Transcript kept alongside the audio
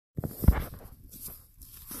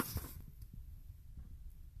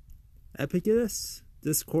Epictetus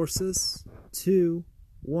Discourses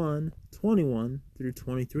 2:1-21 through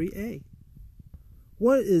 23a.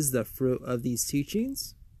 What is the fruit of these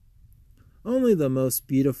teachings? Only the most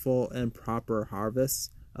beautiful and proper harvests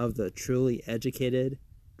of the truly educated,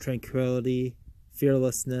 tranquility,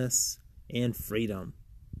 fearlessness, and freedom.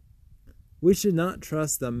 We should not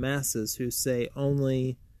trust the masses who say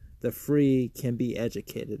only the free can be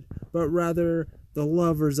educated, but rather the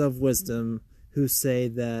lovers of wisdom who say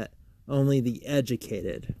that only the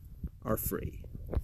educated are free.